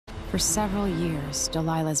For several years,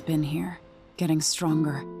 Delilah's been here, getting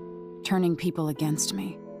stronger, turning people against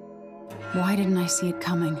me. Why didn't I see it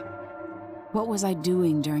coming? What was I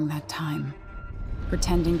doing during that time?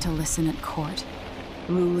 Pretending to listen at court,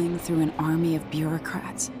 ruling through an army of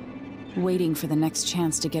bureaucrats, waiting for the next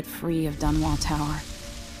chance to get free of Dunwall Tower.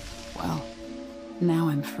 Well, now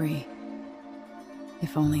I'm free.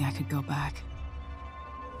 If only I could go back.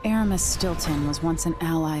 Aramis Stilton was once an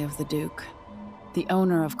ally of the Duke. The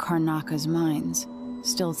owner of Karnaka's mines,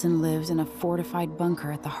 Stilton lived in a fortified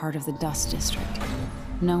bunker at the heart of the Dust District.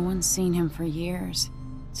 No one's seen him for years,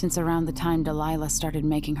 since around the time Delilah started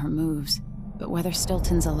making her moves. But whether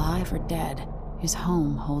Stilton's alive or dead, his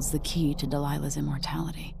home holds the key to Delilah's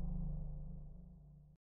immortality.